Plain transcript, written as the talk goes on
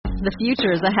The future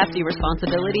is a hefty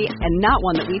responsibility and not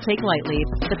one that we take lightly.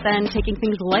 But then taking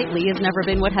things lightly has never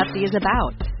been what Hefty is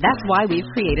about. That's why we've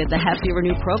created the Hefty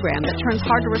Renew program that turns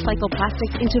hard-to-recycle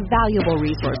plastics into valuable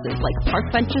resources like park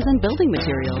benches and building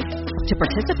materials. To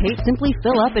participate, simply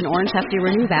fill up an orange Hefty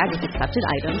Renew bag with accepted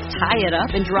items, tie it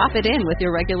up, and drop it in with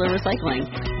your regular recycling.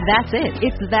 That's it.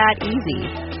 It's that easy.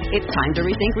 It's time to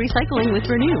rethink recycling with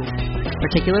Renew.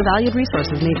 Particular valued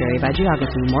resources may vary by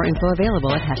geography. More info available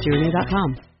at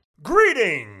heftyrenew.com.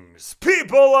 Greetings,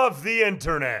 people of the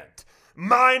internet.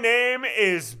 My name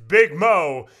is Big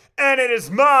Mo, and it is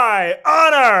my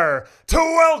honor to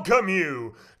welcome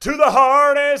you to the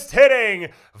hardest hitting,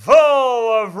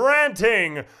 full of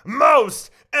ranting, most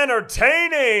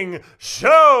entertaining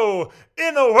show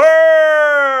in the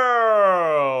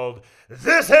world.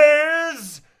 This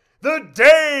is the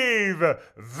Dave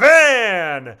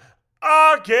Van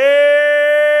Auken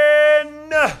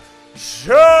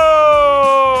Show!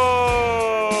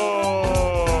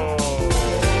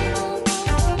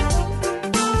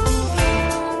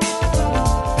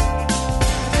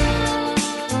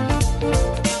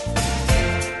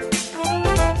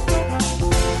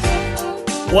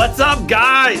 What's up,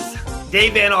 guys?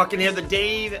 Dave Van Auken here, the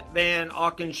Dave Van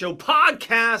Auken Show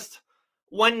podcast.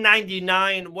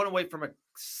 199, one away from a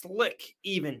slick,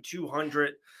 even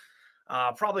 200.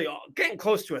 Probably getting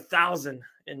close to 1,000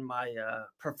 in my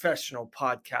professional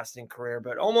podcasting career,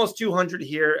 but almost 200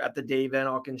 here at the Dave Van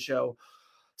Auken Show.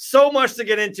 So much to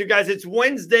get into, guys. It's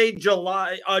Wednesday, June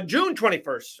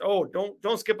 21st. Oh,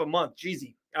 don't skip a month.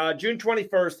 Jeezy. June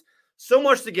 21st. So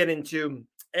much to get into.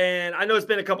 And I know it's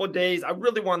been a couple of days. I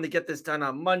really wanted to get this done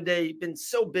on Monday. Been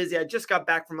so busy. I just got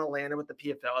back from Atlanta with the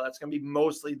PFL. That's going to be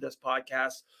mostly this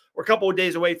podcast. We're a couple of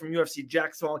days away from UFC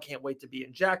Jacksonville. I can't wait to be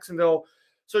in Jacksonville.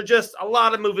 So just a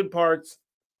lot of moving parts.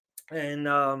 And,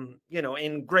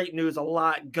 in great news, a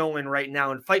lot going right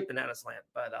now in Fight Bananas land.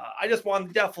 But I just want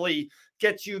to definitely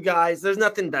get you guys. There's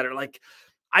nothing better. Like,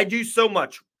 I do so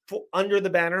much under the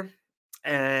banner.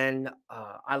 And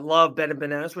I love Bet and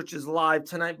Bananas, which is live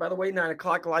tonight, by the way, 9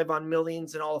 o'clock, live on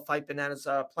Millions and all the Fight Bananas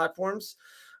platforms.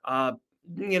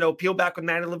 Peel Back with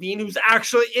Manny Levine, who's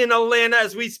actually in Atlanta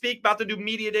as we speak, about to do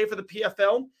media day for the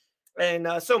PFL. And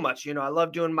so much, I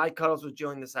love doing my cuddles with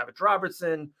Julian the Savage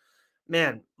Robertson.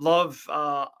 Man, love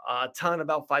a ton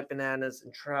about Fight Bananas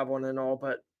and traveling and all,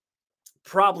 but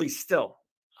probably still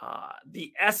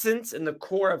the essence and the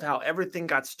core of how everything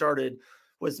got started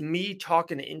was me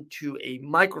talking into a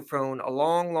microphone a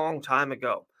long, long time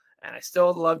ago. And I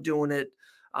still love doing it.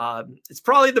 It's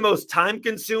probably the most time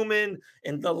consuming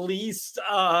and the least,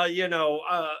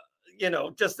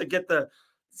 just to get the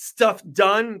stuff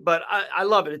done. But I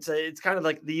love it. It's kind of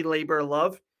like the labor of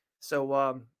love. So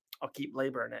I'll keep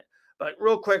laboring it. But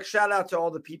real quick, shout out to all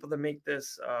the people that make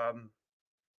this a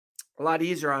lot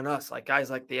easier on us. Like guys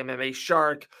like the MMA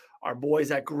Shark, our boys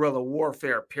at Guerrilla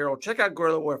Warfare Apparel. Check out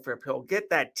Guerrilla Warfare Apparel.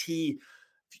 Get that tee.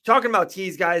 If you're talking about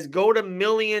tees, guys, go to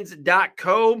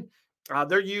millions.co.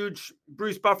 They're huge.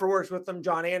 Bruce Buffer works with them.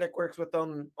 John Anik works with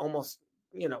them. Almost,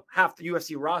 half the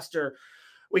UFC roster.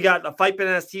 We got the Fight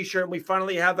Bananas t-shirt, and we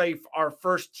finally have our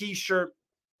first t-shirt.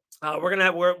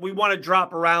 We want to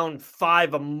drop around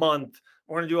 5 a month.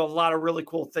 We're going to do a lot of really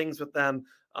cool things with them.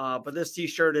 But this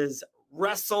t-shirt is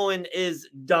Wrestling is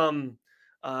Dumb.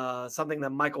 Something that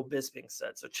Michael Bisping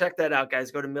said. So check that out, guys.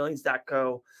 Go to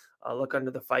millions.co, look under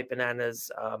the Fight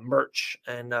Bananas merch,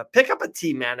 and pick up a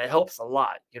tee, man. It helps a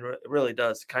lot. It really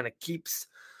does. Kind of keeps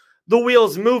the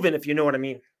wheels moving, if you know what I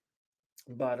mean.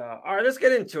 But all right, let's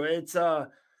get into it. It's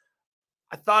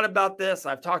I thought about this.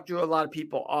 I've talked to a lot of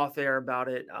people off air about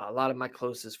it. A lot of my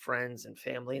closest friends and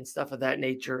family and stuff of that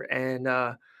nature. And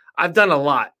I've done a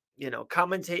lot,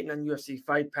 commentating on UFC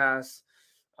Fight Pass.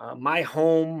 My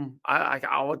home,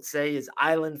 I would say, is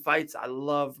Island Fights. I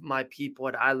love my people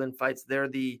at Island Fights. They're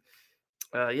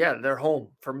they're home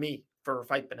for me for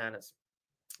Fight Bananas.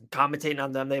 Commentating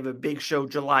on them. They have a big show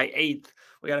July 8th.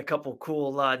 We got a couple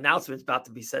cool announcements about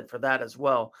to be said for that as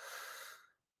well.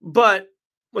 But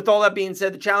with all that being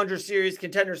said, the Challenger Series,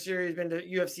 Contender Series, been to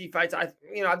UFC fights. I've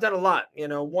done a lot.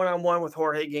 One-on-one with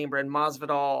Jorge Gamber and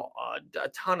Masvidal, a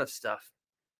ton of stuff.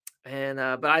 And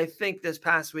but I think this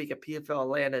past week at PFL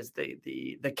Atlanta is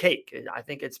the cake. I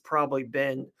think it's probably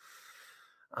been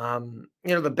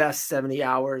the best 70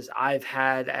 hours I've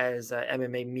had as a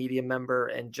MMA media member,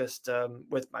 and just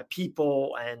with my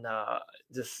people, and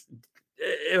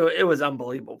it was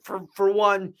unbelievable. For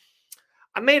one,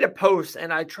 I made a post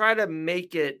and I try to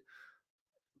make it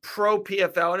pro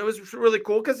PFL, and it was really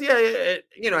cool because it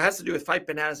has to do with Fight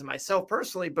Bananas and myself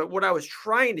personally. But what I was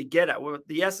trying to get at, what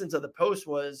the essence of the post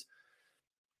was,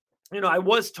 I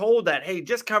was told that, hey,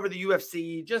 just cover the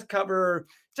UFC, just cover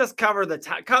Conor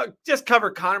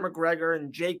McGregor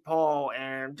and Jake Paul,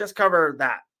 and just cover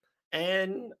that.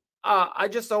 And I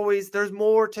just always, there's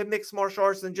more to mixed martial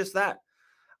arts than just that.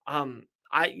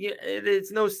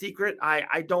 It's no secret.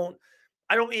 I don't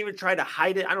even try to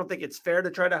hide it. I don't think it's fair to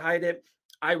try to hide it.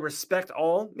 I respect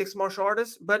all mixed martial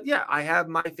artists, but yeah, I have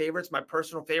my favorites, my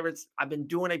personal favorites. I've been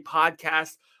doing a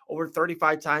podcast over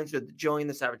 35 times with Jillian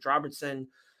the Savage Robertson.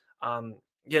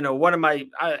 One of my,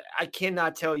 I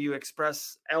cannot tell you,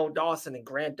 Express L. Dawson and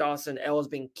Grant Dawson. L has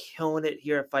been killing it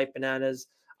here at Fight Bananas.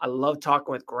 I love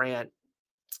talking with Grant.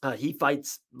 He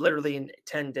fights literally in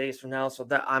 10 days from now. So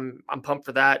that I'm pumped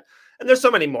for that. And there's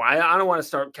so many more. I don't want to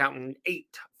start counting 8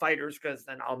 fighters because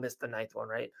then I'll miss the 9th one,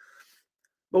 right?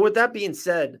 But with that being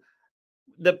said,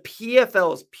 the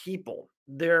PFL's people,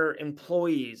 their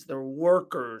employees, their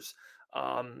workers,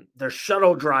 their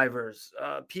shuttle drivers,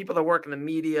 people that work in the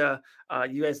media,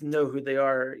 you guys know who they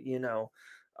are,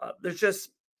 there's just...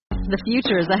 The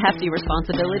future is a hefty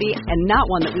responsibility and not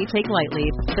one that we take lightly.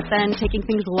 But then taking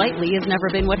things lightly has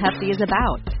never been what Hefty is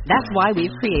about. That's why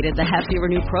we've created the Hefty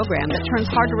Renew program that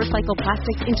turns hard-to-recycle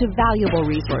plastics into valuable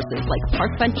resources like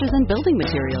park benches and building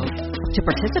materials. To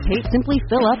participate, simply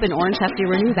fill up an orange Hefty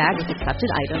Renew bag with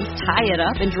accepted items, tie it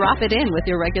up, and drop it in with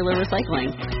your regular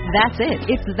recycling. That's it.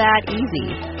 It's that easy.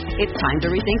 It's time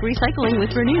to rethink recycling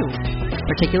with Renew.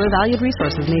 Particular valued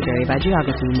resources may vary by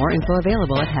geography. More info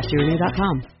available at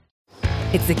heftyrenew.com.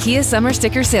 It's the Kia Summer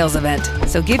Sticker Sales Event,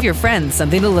 so give your friends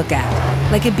something to look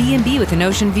at, like a B&B with an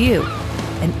ocean view,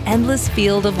 an endless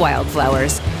field of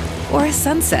wildflowers, or a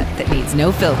sunset that needs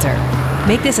no filter.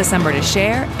 Make this a summer to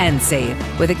share and save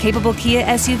with a capable Kia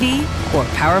SUV or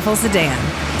powerful sedan.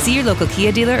 See your local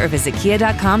Kia dealer or visit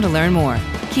kia.com to learn more.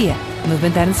 Kia,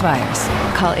 movement that inspires.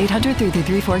 Call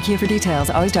 800-3334-KIA for details.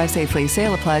 Always drive safely.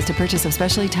 Sale applies to purchase of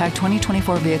specially tagged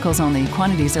 2024 vehicles only.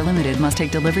 Quantities are limited. Must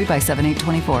take delivery by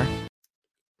 7/8/24.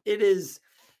 It is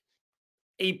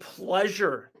a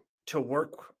pleasure to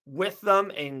work with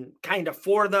them and kind of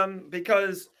for them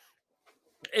because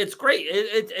it's great.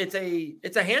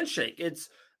 It's a handshake.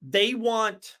 They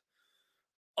want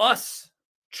us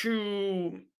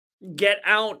to get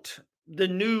out the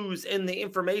news and the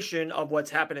information of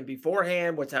what's happening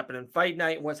beforehand, what's happening fight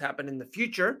night, what's happening in the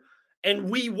future.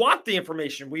 And we want the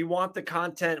information. We want the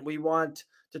content. We want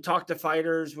to talk to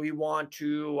fighters. We want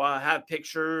to have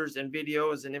pictures and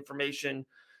videos and information.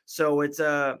 So it's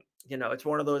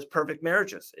one of those perfect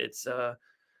marriages. It's a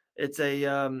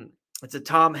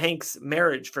Tom Hanks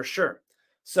marriage for sure.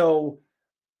 So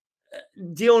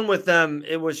dealing with them,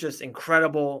 it was just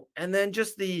incredible. And then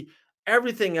just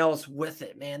everything else with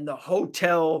it, man. The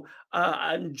hotel,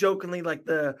 I'm jokingly like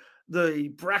the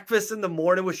breakfast in the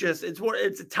morning was just,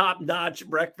 it's a top-notch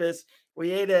breakfast.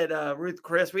 We ate at Ruth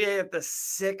Chris. We ate at the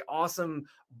sick, awesome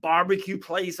barbecue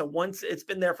place. It's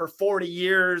been there for 40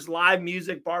 years, live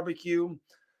music barbecue,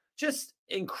 just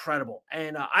incredible.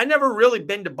 And I never really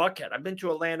been to Buckhead. I've been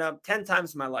to Atlanta 10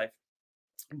 times in my life.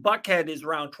 Buckhead is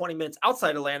around 20 minutes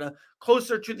outside Atlanta,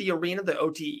 closer to the arena, the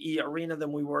OTE arena,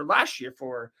 than we were last year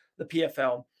for the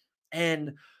PFL.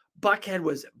 And Buckhead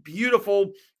was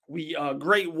beautiful. We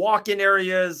great walk-in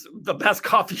areas, the best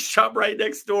coffee shop right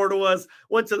next door to us.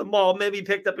 Went to the mall, maybe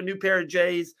picked up a new pair of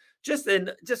J's. Just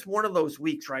one of those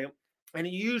weeks, right? And a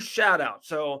huge shout out.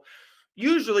 So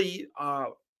usually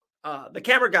the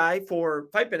camera guy for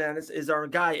Fight Bananas is our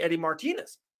guy Eddie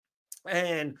Martinez,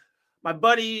 and my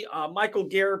buddy Michael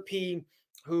Garapi,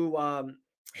 who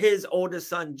his oldest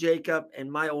son Jacob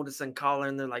and my oldest son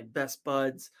Colin, they're like best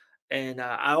buds. And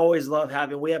I always love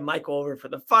we had Michael over for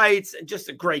the fights, and just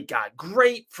a great guy,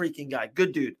 great freaking guy,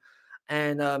 good dude.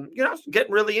 And, I was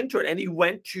getting really into it. And he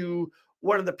went to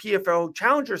one of the PFL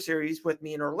Challenger Series with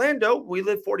me in Orlando. We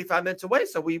live 45 minutes away,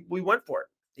 so we went for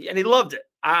it. And he loved it.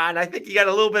 And I think he got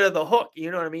a little bit of the hook, you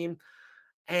know what I mean?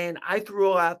 And I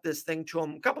threw out this thing to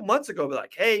him a couple months ago, be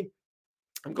like, hey,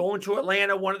 I'm going to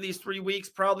Atlanta one of these 3 weeks,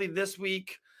 probably this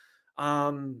week.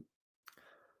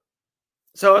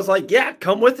 So I was like, yeah,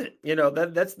 come with it.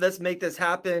 Let's make this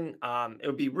happen. It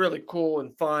would be really cool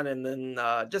and fun. And then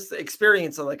just the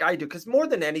experience of like I do, because more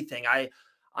than anything, I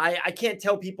can't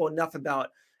tell people enough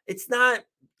about, it's not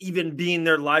even being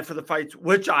there live for the fights,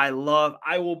 which I love.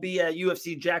 I will be at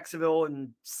UFC Jacksonville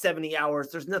in 70 hours.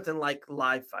 There's nothing like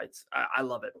live fights. I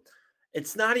love it.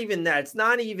 It's not even that. It's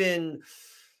not even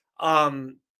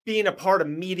being a part of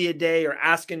media day or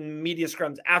asking media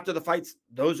scrums after the fights.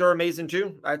 Those are amazing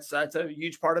too. That's a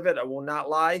huge part of it. I will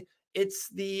not lie. It's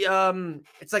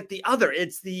it's like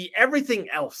it's the everything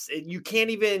else. You can't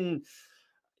even,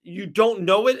 you don't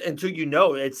know it until you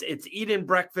know. It's eating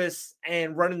breakfast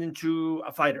and running into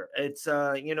a fighter. It's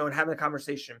and having a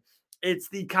conversation. It's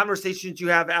the conversations you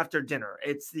have after dinner.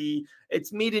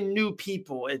 It's meeting new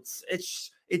people. It's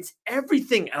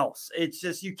everything else. It's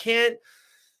just, you can't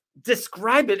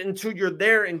describe it until you're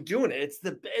there and doing it.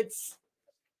 It's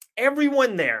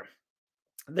everyone there.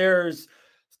 There's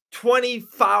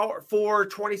 24,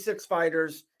 26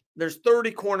 fighters. There's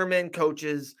 30 cornermen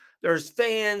coaches. There's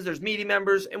fans. There's media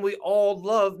members, and we all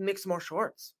love mixed martial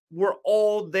arts. We're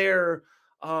all there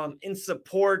in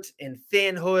support and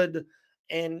fanhood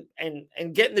and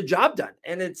getting the job done.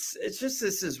 And it's just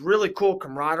this really cool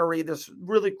camaraderie, this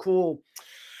really cool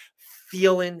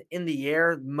feeling in the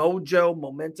air, mojo,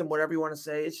 momentum, whatever you want to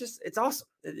say. It's awesome.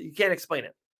 You can't explain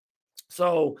it.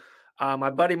 So my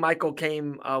buddy Michael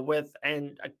came with,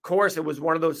 and of course it was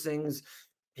one of those things.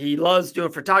 He loves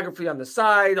doing photography on the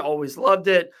side, always loved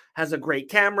it, has a great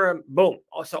camera. Boom.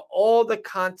 So all the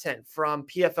content from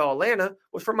PFL Atlanta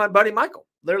was from my buddy Michael,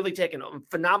 literally taking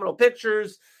phenomenal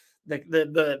pictures.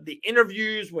 The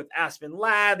interviews with Aspen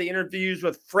Ladd, the interviews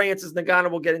with Francis Ngannou,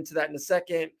 we'll get into that in a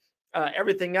second.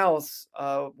 Everything else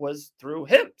was through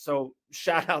him. So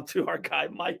shout out to our guy,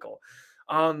 Michael.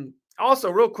 Also,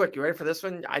 real quick, you ready for this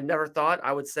one? I never thought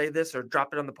I would say this or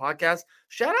drop it on the podcast.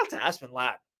 Shout out to Aspen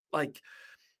Ladd. Like,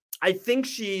 I think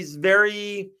she's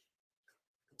very,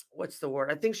 what's the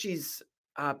word? I think she's,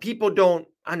 people don't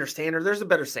understand her. There's a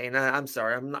better saying. I'm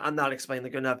sorry. I'm not explaining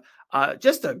it good enough.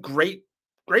 Just a great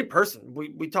person.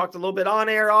 We talked a little bit on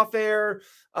air, off air,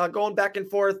 going back and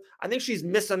forth. I think she's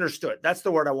misunderstood. That's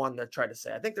the word I wanted to try to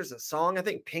say. I think there's a song, I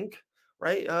think Pink,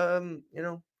 right?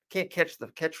 Can't catch the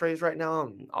catchphrase right now.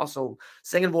 I'm also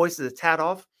singing voice is a tad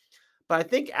off. But I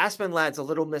think Aspen Ladd's a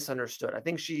little misunderstood. I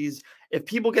think if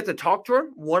people get to talk to her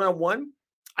one-on-one,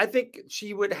 I think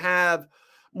she would have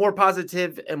more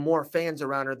positive and more fans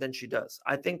around her than she does.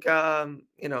 I think,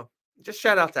 just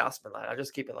shout out to Aspen Ladd. I'll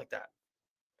just keep it like that.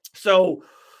 So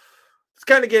let's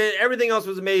kind of get it. Everything else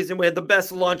was amazing. We had the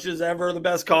best lunches ever, the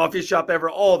best coffee shop ever,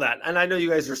 all that. And I know you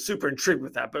guys are super intrigued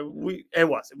with that, but it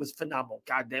was phenomenal.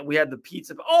 God damn, we had the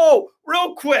pizza. Oh,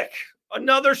 real quick,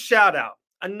 another shout out,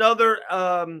 another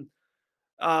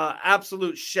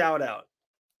absolute shout out.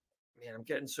 Man, I'm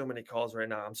getting so many calls right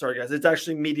now. I'm sorry, guys. It's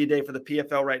actually media day for the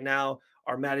PFL right now.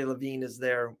 Our Maddie Levine is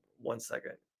there. 1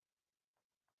 second.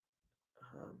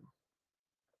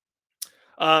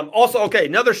 Also, okay,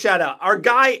 another shout out. Our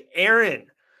guy, Aaron.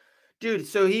 Dude,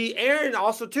 so Aaron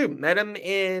also too met him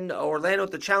in Orlando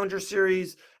at the Challenger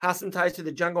Series, has some ties to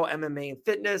the jungle, MMA and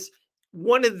fitness.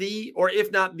 One of the, or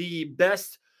if not the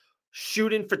best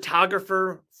shooting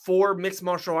photographer for mixed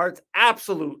martial arts.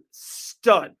 Absolute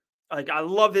stud. Like, I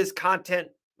love his content.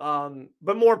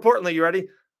 But more importantly, you ready?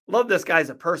 Love this guy as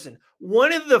a person.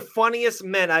 One of the funniest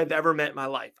men I've ever met in my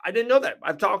life. I didn't know that.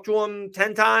 I've talked to him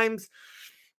 10 times,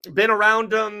 been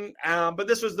around him. But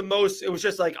this was the most, it was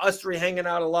just like us three hanging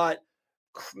out a lot.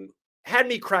 Had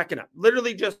me cracking up.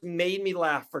 Literally just made me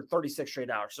laugh for 36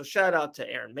 straight hours. So shout out to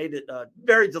Aaron. Made it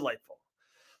very delightful.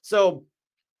 So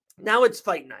now it's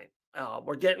fight night.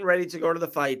 We're getting ready to go to the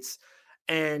fights.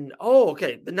 And,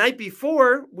 the night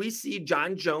before, we see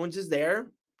John Jones is there,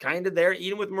 kind of there,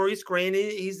 eating with Maurice Crane.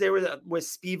 He's there with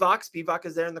Spivak. Spivak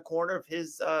is there in the corner of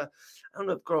his, I don't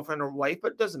know if girlfriend or wife,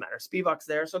 but it doesn't matter. Spivak's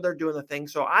there, so they're doing the thing.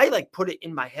 So I, put it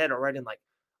in my head already. I'm like,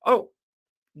 oh,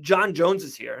 John Jones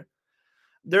is here.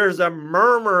 There's a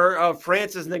murmur of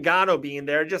Francis Ngannou being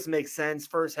there. It just makes sense.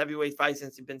 First heavyweight fight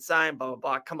since he's been signed, blah, blah,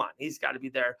 blah. Come on, he's got to be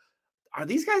there. Are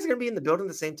these guys going to be in the building at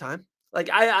the same time? Like,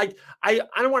 I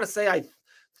don't want to say I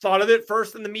thought of it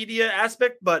first in the media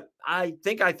aspect, but I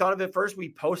think I thought of it first.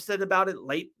 We posted about it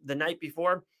late the night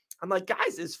before. I'm like,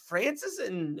 guys, is Francis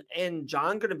and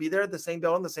John going to be there at the same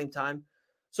building at the same time?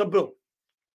 So boom,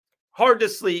 hard to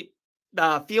sleep,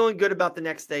 feeling good about the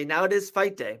next day. Now it is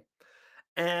fight day.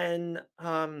 And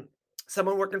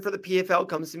someone working for the PFL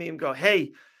comes to me and go,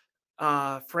 hey,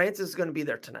 Francis is going to be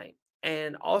there tonight.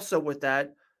 And also with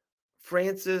that,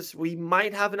 Francis, we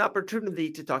might have an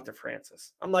opportunity to talk to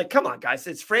Francis. I'm like, come on, guys.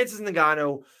 It's Francis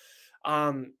Ngannou.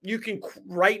 You can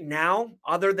right now,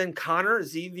 other than Conor,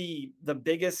 is he the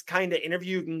biggest kind of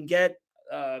interview you can get?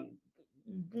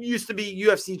 Used to be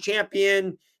UFC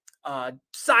champion,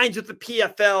 signs with the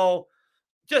PFL,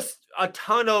 just a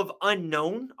ton of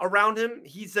unknown around him.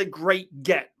 He's a great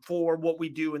get for what we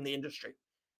do in the industry.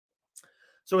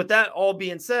 So with that all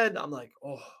being said, I'm like,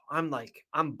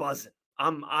 I'm buzzing.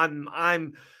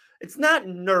 I'm it's not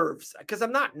nerves, because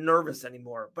I'm not nervous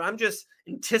anymore, but I'm just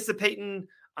anticipating.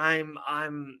 I'm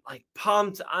like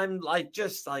pumped. I'm like,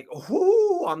 just like,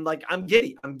 I'm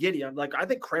giddy. I'm like, I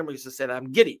think Kramer used to say that,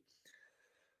 I'm giddy.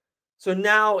 So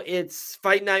now it's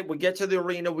fight night. We get to the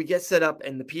arena, we get set up,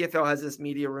 and the PFL has this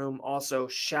media room. Also,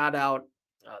 shout out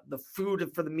the food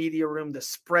for the media room, the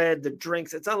spread, the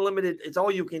drinks. It's unlimited. It's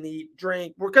all you can eat,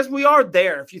 drink. Because we are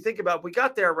there. If you think about it, we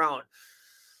got there around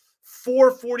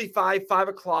 4:45, 5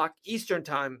 o'clock Eastern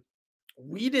time.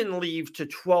 We didn't leave to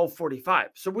 12:45.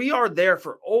 So we are there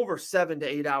for over 7 to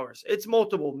 8 hours. It's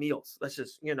multiple meals. Let's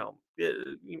just,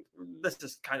 let's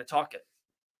just kind of talk it.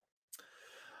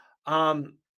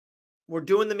 We're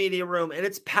doing the media room, and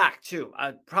it's packed too.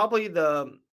 I've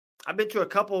been to a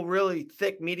couple really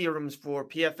thick media rooms for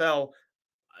PFL.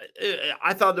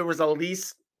 I thought there was at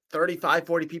least 35,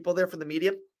 40 people there for the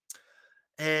media.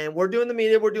 And we're doing the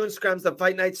media, we're doing scrums. The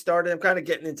fight night started. I'm kind of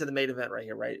getting into the main event right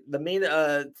here, right? The main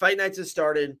fight nights has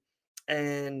started,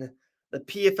 and the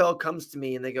PFL comes to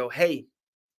me and they go, hey,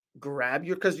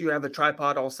 because you have a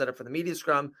tripod all set up for the media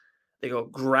scrum. They go,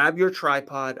 grab your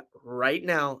tripod right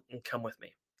now and come with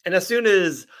me. And as soon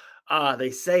as they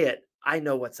say it, I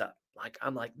know what's up. Like,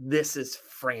 I'm like, this is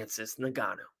Francis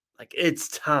Ngannou. Like, it's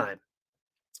time.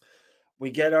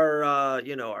 We get our,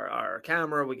 our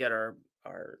camera. We get our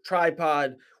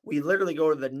tripod. We literally go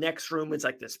to the next room. It's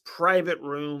like this private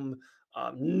room.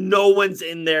 No one's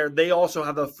in there. They also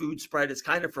have a food spread. It's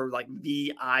kind of for like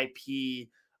VIP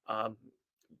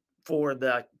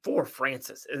for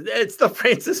Francis. It's the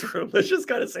Francis room. Let's just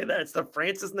kind of say that. It's the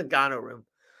Francis Ngannou room.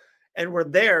 And we're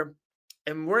there,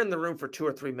 and we're in the room for 2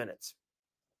 or 3 minutes.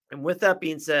 And with that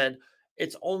being said,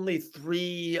 it's only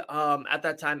 3 at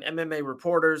that time MMA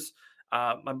reporters.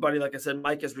 My buddy, like I said,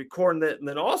 Mike is recording it. And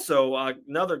then also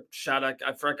another shout out,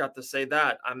 I forgot to say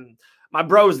that. My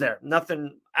bro's there.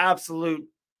 Nothing, absolute.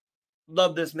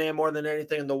 Love this man more than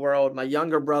anything in the world. My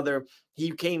younger brother,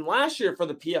 he came last year for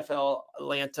the PFL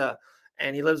Atlanta,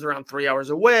 and he lives around 3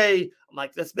 hours away. I'm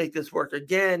like, let's make this work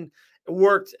again. It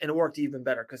worked, and it worked even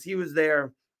better because he was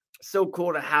there. So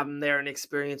cool to have him there and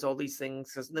experience all these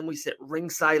things. Because then we sit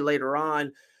ringside later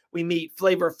on. We meet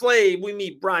Flavor Flav. We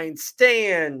meet Brian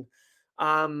Stan.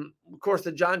 Of course,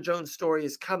 the John Jones story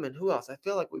is coming. Who else? I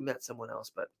feel like we met someone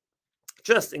else, but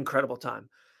just incredible time.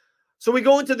 So we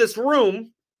go into this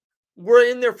room.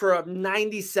 We're in there for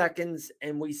 90 seconds,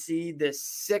 and we see this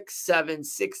 6'7",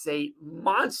 6'8"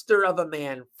 monster of a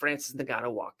man, Francis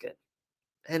Ngannou, walk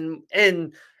in.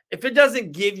 And if it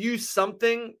doesn't give you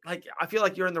something, like, I feel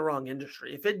like you're in the wrong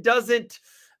industry. If it doesn't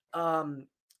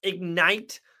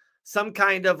ignite some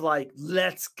kind of like,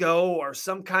 let's go, or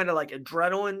some kind of like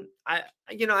adrenaline, I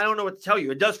don't know what to tell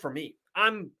you. It does for me.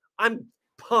 I'm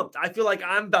pumped. I feel like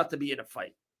I'm about to be in a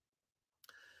fight.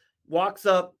 Walks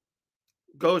up,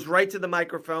 goes right to the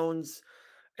microphones,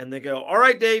 and they go, all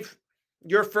right, Dave,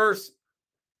 you're first.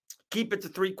 Keep it to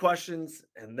 3 questions,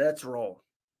 and let's roll.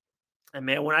 And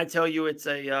man, when I tell you it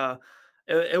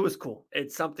was cool.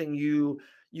 It's something you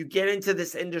get into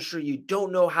this industry. You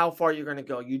don't know how far you're going to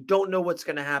go. You don't know what's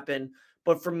going to happen.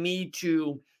 But for me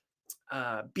to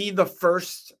be the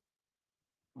first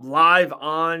live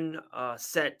on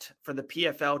set for the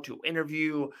PFL to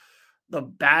interview the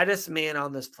baddest man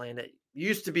on this planet,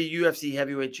 used to be UFC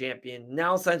heavyweight champion,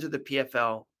 now signs with the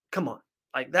PFL. Come on.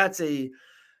 Like,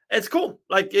 it's cool.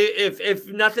 Like, if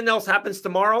nothing else happens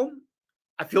tomorrow,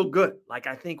 I feel good. Like,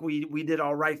 I think we did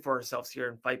all right for ourselves here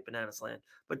in Fight Bananas Land.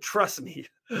 But trust me,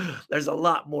 there's a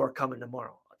lot more coming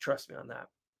tomorrow. Trust me on that.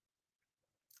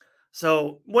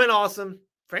 So, went awesome.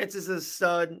 Francis is a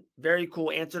stud. Very cool.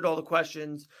 Answered all the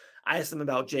questions. I asked him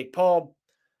about Jake Paul.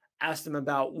 Asked him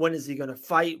about when is he going to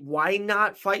fight? Why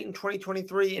not fight in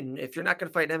 2023? And if you're not going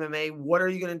to fight MMA, what are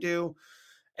you going to do?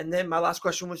 And then my last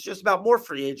question was just about more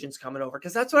free agents coming over,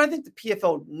 because that's what I think the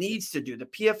PFL needs to do. The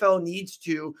PFL needs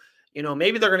to,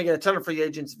 maybe they're going to get a ton of free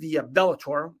agents via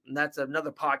Bellator, and that's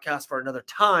another podcast for another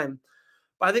time.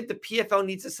 But I think the PFL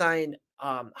needs to sign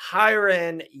higher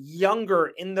end,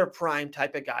 younger, in their prime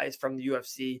type of guys from the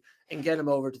UFC and get them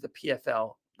over to the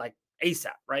PFL like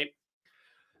ASAP, right?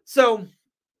 So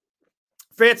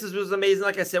Francis was amazing.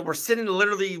 Like I said, we're sitting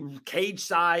literally cage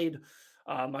side,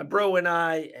 my bro and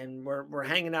I, and we're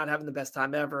hanging out, having the best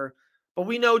time ever. But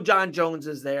we know John Jones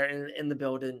is there in the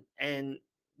building. And,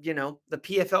 the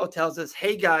PFL tells us,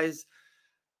 hey, guys,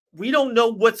 we don't know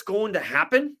what's going to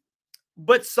happen,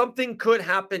 but something could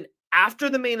happen after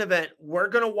the main event. We're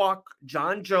going to walk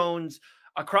John Jones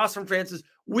across from Francis.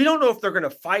 We don't know if they're going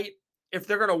to fight, if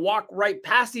they're going to walk right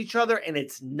past each other and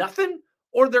it's nothing,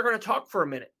 or they're going to talk for a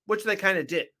minute, which they kind of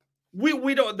did.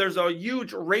 We don't, there's a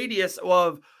huge radius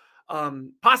of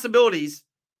possibilities,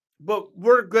 but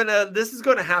this is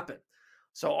going to happen.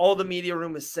 So all the media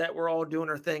room is set. We're all doing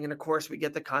our thing. And of course we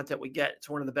get the content we get. It's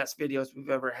one of the best videos we've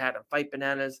ever had on Fight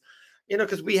Bananas.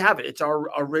 because we have it. It's our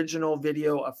original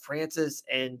video of Francis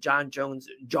and John Jones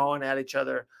jawing at each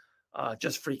other.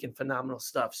 Just freaking phenomenal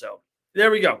stuff. So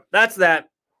there we go. That's that.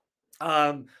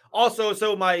 Also,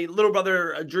 so my little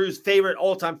brother Drew's favorite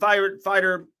all-time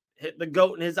fighter, the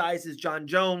GOAT in his eyes, is John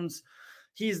Jones.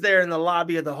 He's there in the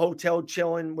lobby of the hotel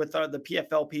chilling with the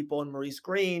PFL people and Maurice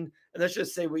Green. And let's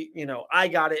just say I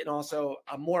got it. And also,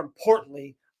 more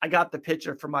importantly, I got the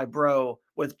picture for my bro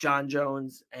with John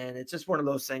Jones. And it's just one of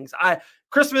those things.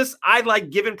 Christmas, I like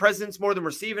giving presents more than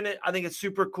receiving it. I think it's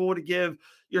super cool to give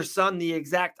your son the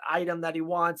exact item that he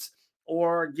wants,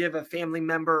 or give a family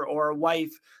member or a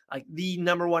wife like the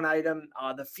number one item.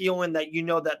 The feeling that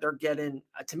that they're getting,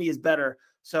 to me, is better.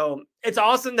 So it's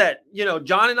awesome that,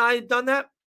 John and I have done that.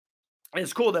 And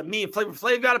it's cool that me and Flavor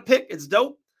Flav got a pick. It's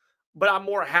dope. But I'm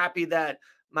more happy that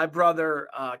my brother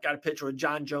got a picture with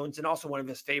John Jones and also one of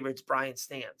his favorites, Brian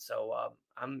Stan. So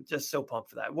I'm just so pumped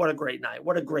for that. What a great night.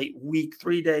 What a great week.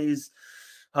 3 days.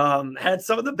 Had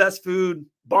some of the best food,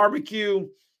 barbecue,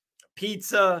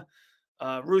 pizza,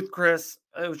 Ruth Chris.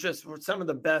 It was just some of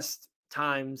the best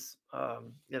times,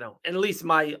 in at least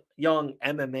my young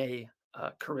MMA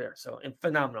career. So, and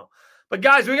phenomenal. But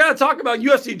guys, we got to talk about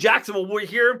UFC Jacksonville. We're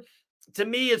here. To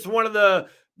me, it's one of the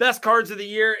best cards of the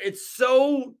year. It's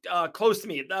so close to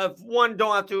me. One,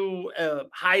 don't have to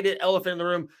hide it. Elephant in the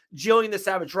room. Jillian the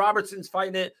Savage Robertson's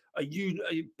fighting it.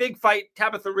 A big fight.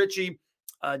 Tabitha Ritchie.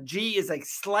 G is a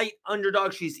slight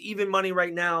underdog. She's even money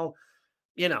right now.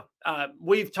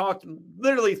 We've talked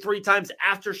literally 3 times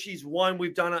after she's won.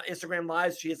 We've done an Instagram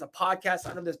Live. She has a podcast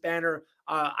under this banner.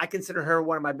 I consider her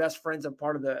one of my best friends and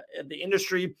part of the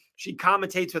industry. She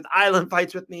commentates with Island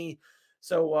Fights with me.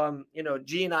 So,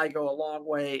 G and I go a long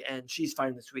way, and she's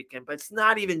fighting this weekend. But it's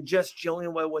not even just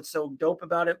Jillian. What's so dope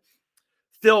about it?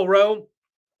 Phil Rowe,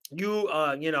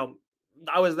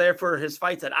 I was there for his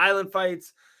fights at Island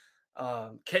Fights.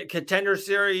 Contender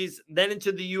Series, then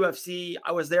into the UFC.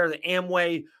 I was there at the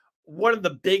Amway. One of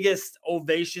the biggest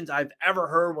ovations I've ever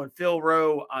heard when Phil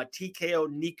Rowe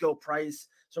TKO'd Nico Price.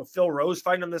 So Phil Rowe's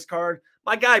fighting on this card.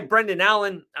 My guy, Brendan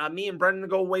Allen, me and Brendan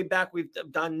go way back. We've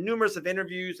done numerous of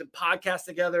interviews and podcasts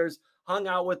together, hung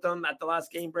out with them at the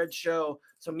last Game Bread show.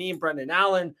 So me and Brendan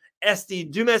Allen,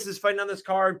 SD Dumas is fighting on this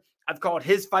card. I've called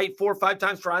his fight 4 or 5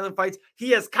 times for Island Fights.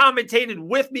 He has commentated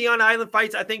with me on Island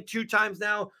Fights, I think 2 times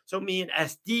now. So me and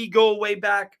SD go way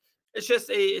back. It's just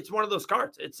it's one of those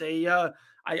cards. It's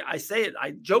I say it,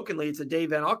 I jokingly, it's a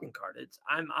Dave Van Auken card.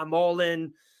 I'm all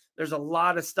in. There's a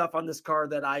lot of stuff on this card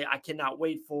that I cannot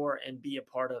wait for and be a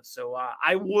part of. So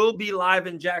I will be live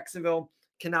in Jacksonville.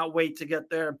 Cannot wait to get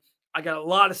there. I got a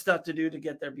lot of stuff to do to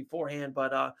get there beforehand,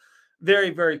 but very,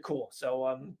 very cool.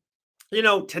 So,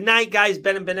 tonight, guys,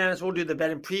 Ben and Bananas, we'll do the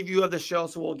Ben and preview of the show.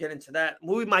 So we'll get into that.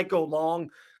 We might go long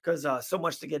because so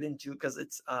much to get into because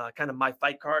it's kind of my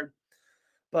fight card.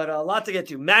 But a lot to get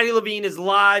to. Maddie Levine is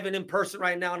live and in person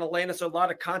right now in Atlanta. So a lot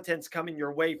of content's coming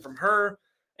your way from her.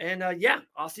 And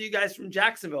I'll see you guys from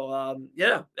Jacksonville.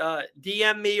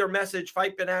 DM me or message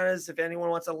Fight Bananas if anyone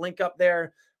wants a link up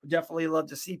there. We'd definitely love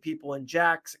to see people in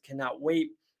Jax. Cannot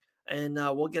wait. And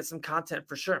we'll get some content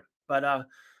for sure. But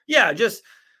just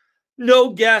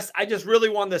no guess. I just really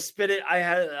wanted to spit it. I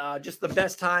had just the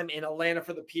best time in Atlanta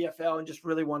for the PFL and just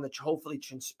really wanted to hopefully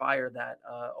inspire that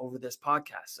over this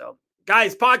podcast. So,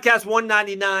 guys, podcast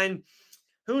 199.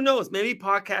 Who knows? Maybe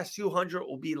podcast 200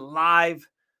 will be live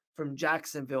from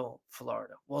Jacksonville,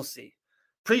 Florida. We'll see.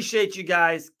 Appreciate you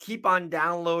guys. Keep on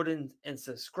downloading and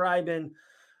subscribing.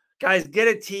 Guys, get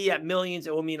a T at Millions.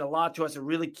 It will mean a lot to us. It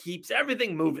really keeps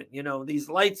everything moving. These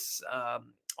lights,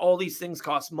 all these things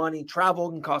cost money. Travel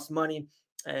can cost money.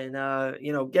 And,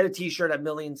 get a T-shirt at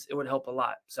Millions. It would help a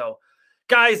lot. So,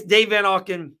 guys, Dave Van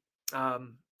Auken,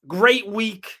 great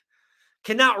week.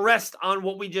 Cannot rest on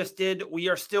what we just did. We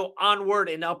are still onward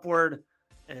and upward.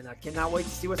 And I cannot wait to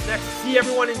see what's next. See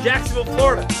everyone in Jacksonville,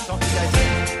 Florida. Talk to you guys later.